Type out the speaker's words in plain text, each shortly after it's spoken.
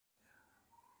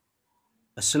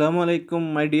अस्सलामुअलैकुम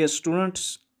my dear students.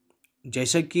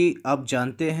 जैसा कि आप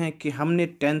जानते हैं कि हमने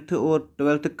 10th और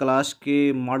 12th क्लास के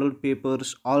मॉडल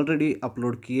पेपर्स ऑलरेडी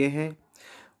अपलोड किए हैं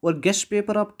और guest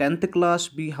paper of 10th class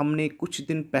भी हमने कुछ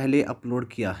दिन पहले अपलोड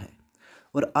किया है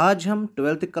और आज हम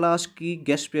 12th क्लास की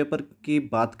गेस्ट पेपर की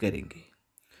बात करेंगे।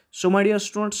 So my dear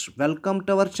students, welcome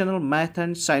to our channel math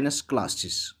and science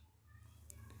classes.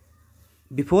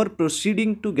 Before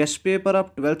proceeding to guest paper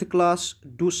of 12th class,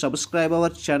 do subscribe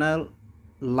our channel,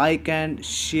 like and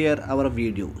share our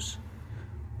videos.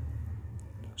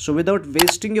 So without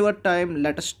wasting your time,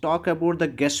 let us talk about the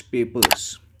guest papers.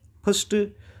 First,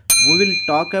 we will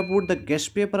talk about the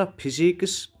guest paper of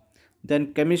physics, then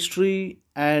chemistry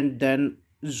and then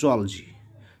zoology.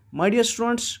 My dear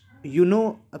students, you know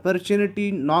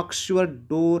opportunity knocks your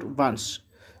door once.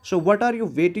 So what are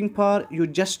you waiting for?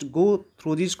 You just go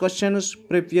through these questions,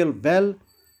 prepare well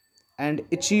and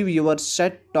achieve your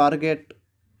set target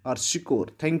or score.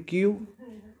 Thank you.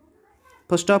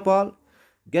 First of all,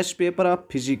 guest paper of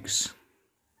physics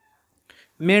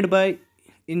made by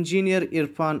engineer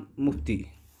Irfan Mufti.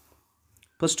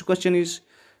 First question is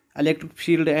electric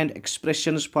field and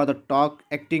expressions for the torque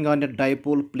acting on a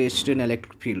dipole placed in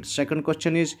electric field. Second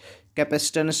question is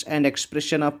capacitance and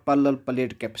expression of parallel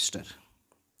plate capacitor.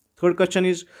 Third question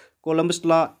is Coulomb's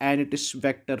law and its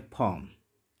vector form.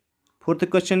 Fourth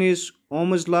question is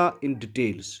Ohm's law in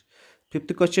details.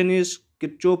 Fifth question is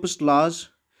Kirchhoff's laws.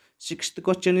 Sixth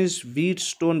question is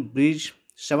Wheatstone bridge.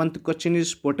 Seventh question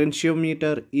is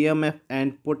potentiometer, EMF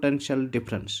and potential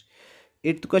difference.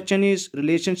 Eighth question is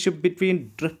relationship between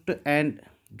drift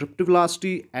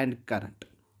velocity and current.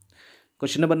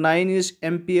 Question number 9 is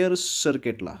Ampere's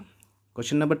circuit law.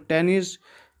 Question number 10 is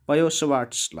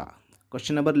Biot-Savart's law.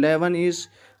 Question number 11 is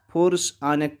force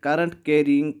on a current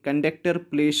carrying conductor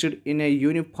placed in a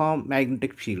uniform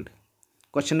magnetic field.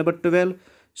 Question number 12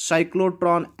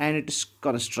 cyclotron and its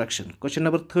construction. Question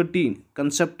number 13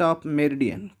 concept of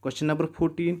meridian. Question number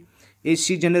 14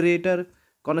 AC generator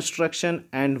construction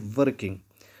and working.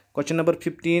 Question number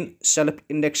 15 self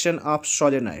induction of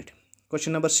solenoid.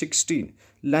 Question number 16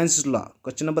 Lenz's law.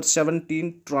 Question number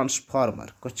 17 transformer.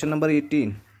 Question number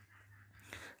 18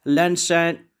 Lenz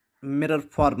and mirror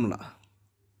formula.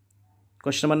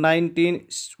 Question number 19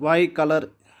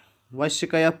 why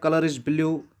sky of color is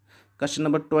blue. Question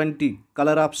number 20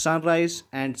 color of sunrise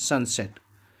and sunset.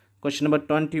 Question number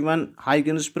 21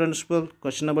 Huygens principle.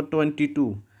 Question number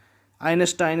 22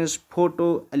 Einstein's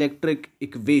photoelectric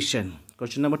equation.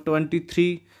 Question number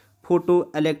 23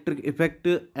 photoelectric effect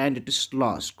and its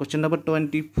laws. Question number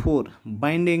 24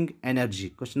 binding energy.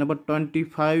 Question number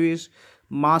 25 is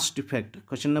mass effect.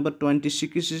 Question number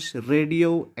 26 is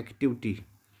radioactivity.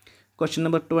 Question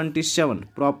number 27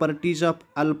 properties of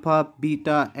alpha,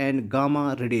 beta and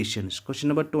gamma radiations. Question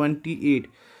number 28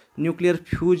 nuclear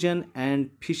fusion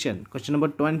and fission. Question number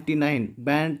 29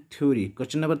 band theory.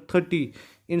 Question number 30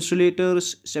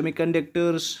 insulators,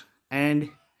 semiconductors and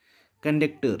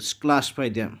conductors, classify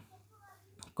them.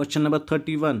 Question number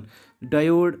 31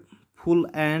 diode, full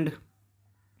and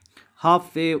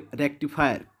half wave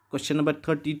rectifier. Question number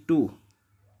 32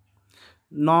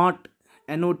 not,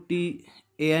 NOT,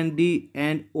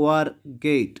 and OR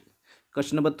gate.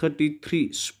 Question number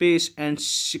 33 space and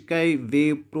sky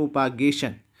wave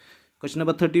propagation. Question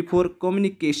number 34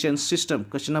 communication system.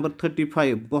 Question number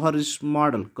 35 Bohr's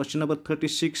model. Question number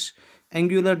 36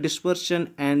 angular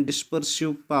dispersion and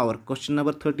dispersive power. Question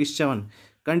number 37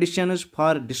 conditions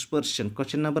for dispersion.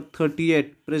 Question number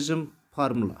 38 prism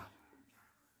formula.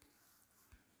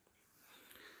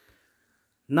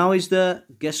 Now is the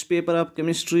guest paper of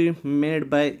chemistry made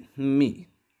by me.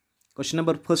 Question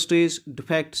number first is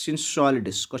defects in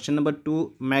solids. Question number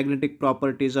 2 magnetic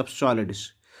properties of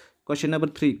solids. Question number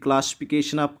 3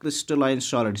 classification of crystalline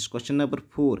solids. Question number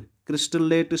 4 crystal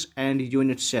lattice and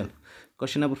unit cell.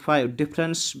 Question number 5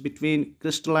 difference between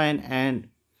crystalline and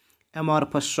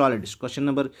amorphous solids. Question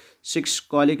number 6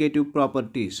 colligative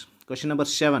properties. Question number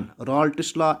 7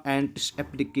 Raoult's law and its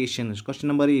applications. Question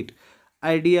number 8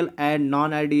 ideal and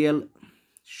non-ideal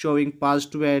showing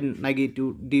positive and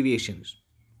negative deviations.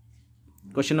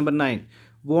 Question number 9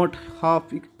 Bond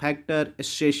half factor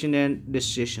association and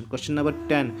dissociation. Question number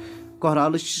 10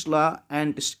 Coriolis law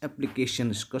and its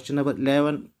applications. Question number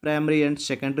 11 primary and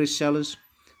secondary cells.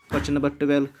 Question number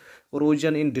 12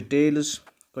 erosion in details.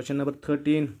 Question number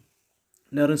 13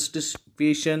 Nernst's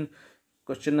equation.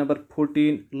 Question number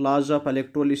 14 laws of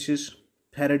electrolysis,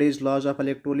 Faraday's laws of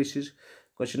electrolysis.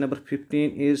 Question number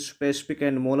 15 is specific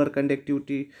and molar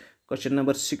conductivity. Question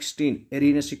number 16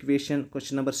 Arrhenius equation.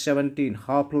 Question number 17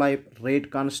 half-life,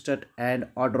 rate constant and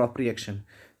order of reaction.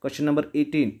 Question number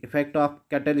 18, effect of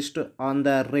catalyst on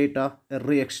the rate of a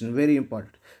reaction, very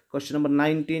important. Question number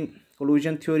 19,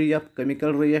 collision theory of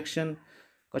chemical reaction.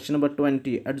 Question number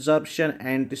 20, adsorption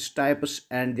and its types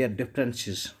and their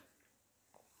differences.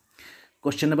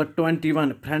 Question number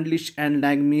 21, Friendlich and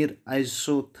Langmuir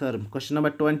isotherm. Question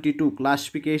number 22,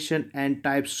 classification and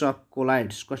types of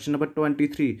colloids. Question number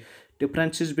 23,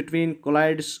 differences between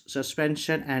colloids,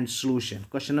 suspension and solution.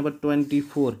 Question number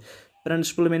 24,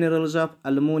 principal minerals of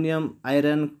aluminum,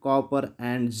 iron, copper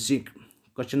and zinc.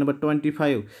 Question number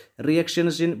 25,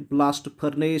 reactions in blast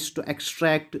furnace to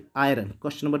extract iron.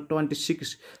 Question number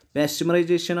 26,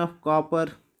 polymerization of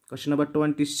copper. Question number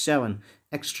 27,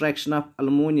 extraction of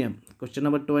aluminum. Question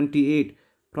number 28,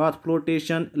 froth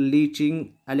flotation,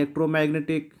 leaching,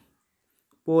 electromagnetic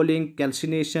pooling,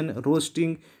 calcination,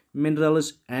 roasting,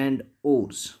 minerals and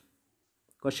ores.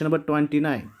 Question number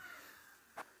 29,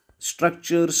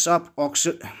 structures and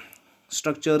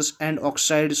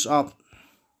oxides of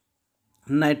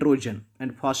nitrogen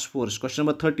and phosphorus. Question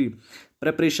number 30,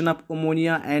 preparation of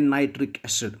ammonia and nitric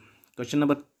acid. Question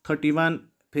number 31,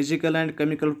 physical and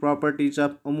chemical properties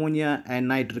of ammonia and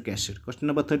nitric acid. Question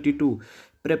number 32,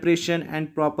 preparation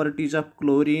and properties of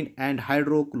chlorine and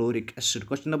hydrochloric acid.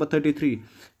 Question number 33,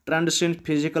 trends in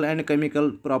physical and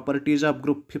chemical properties of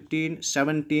group 15,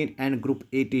 17 and group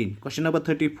 18. Question number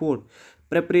 34,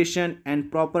 preparation and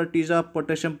properties of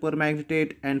potassium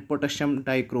permanganate and potassium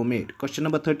dichromate. Question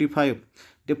number 35,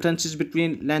 differences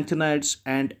between lanthanides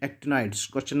and actinides.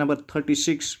 Question number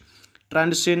 36,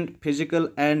 trends in physical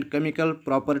and chemical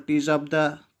properties of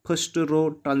the first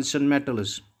row transition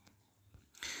metals.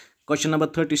 Question number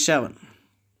 37,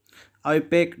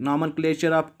 opaque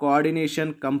nomenclature of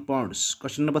coordination compounds.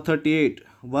 Question number 38,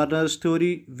 Werner's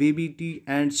theory, VBT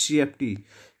and CFT.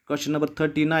 Question number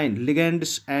 39,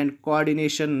 ligands and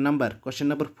coordination number. Question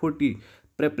number 40,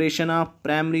 preparation of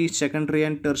primary, secondary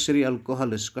and tertiary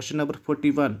alcohols. Question number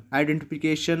 41,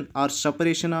 identification or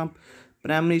separation of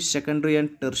primary, secondary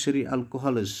and tertiary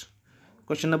alcohols.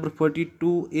 Question number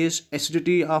 42 is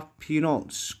acidity of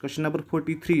phenols. Question number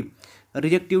 43,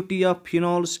 reactivity of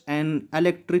phenols and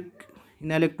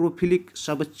electrophilic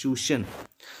substitution.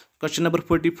 Question number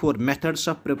 44, methods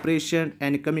of preparation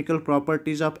and chemical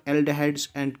properties of aldehydes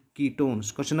and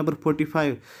ketones. Question number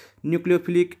 45,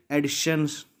 nucleophilic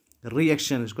additions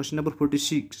reactions. Question number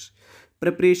 46,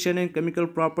 preparation and chemical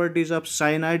properties of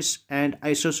cyanides and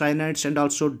isocyanides and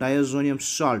also diazonium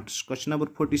salts. Question number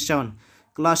 47,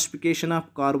 classification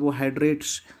of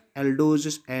carbohydrates,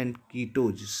 aldoses and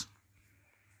ketones.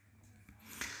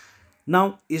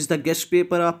 Now is the guest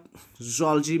paper of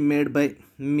zoology made by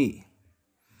me.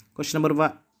 Question number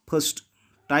 1, first,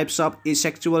 types of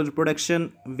asexual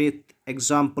reproduction with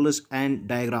examples and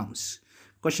diagrams.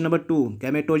 Question number 2,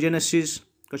 gametogenesis.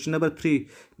 Question number 3,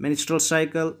 menstrual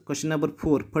cycle. Question number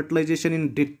 4, fertilization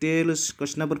in details.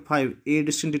 Question number 5,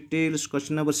 AIDS in details.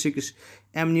 Question number 6,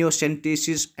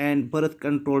 amniocentesis and birth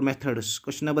control methods.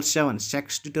 Question number 7,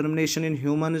 sex determination in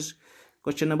humans.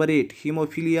 Question number 8,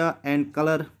 hemophilia and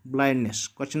color blindness.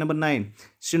 Question number 9,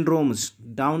 syndromes,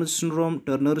 Down syndrome,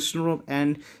 Turner syndrome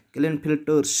and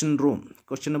Klinefelter syndrome.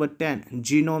 Question number 10,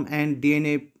 genome and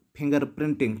DNA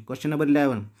fingerprinting. Question number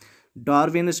 11,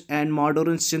 Darwin's and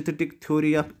modern synthetic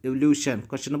theory of evolution.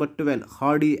 Question number 12,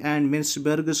 Hardy and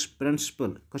Mintzberg's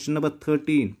principle. Question number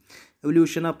 13,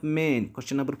 evolution of man.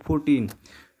 Question number 14,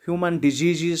 human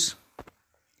diseases,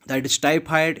 that is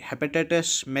typhoid,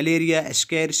 hepatitis, malaria,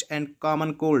 ascaris and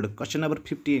common cold. Question number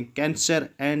 15, cancer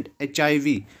and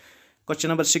HIV. Question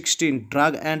number 16,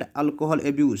 drug and alcohol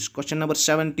abuse. Question number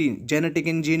 17, genetic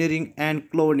engineering and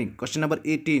cloning. Question number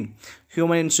 18,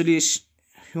 human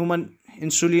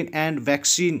insulin and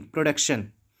vaccine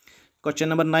production. Question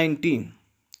number 19,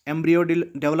 embryo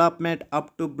development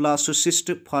up to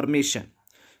blastocyst formation.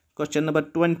 Question number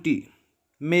 20,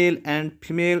 male and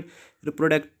female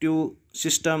reproductive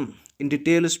system in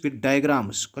details with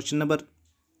diagrams. Question number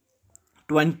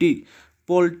 20,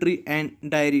 poultry and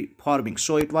dairy farming.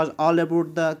 So it was all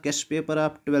about the guest paper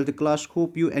of 12th class.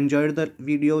 Hope you enjoyed the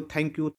video. Thank you.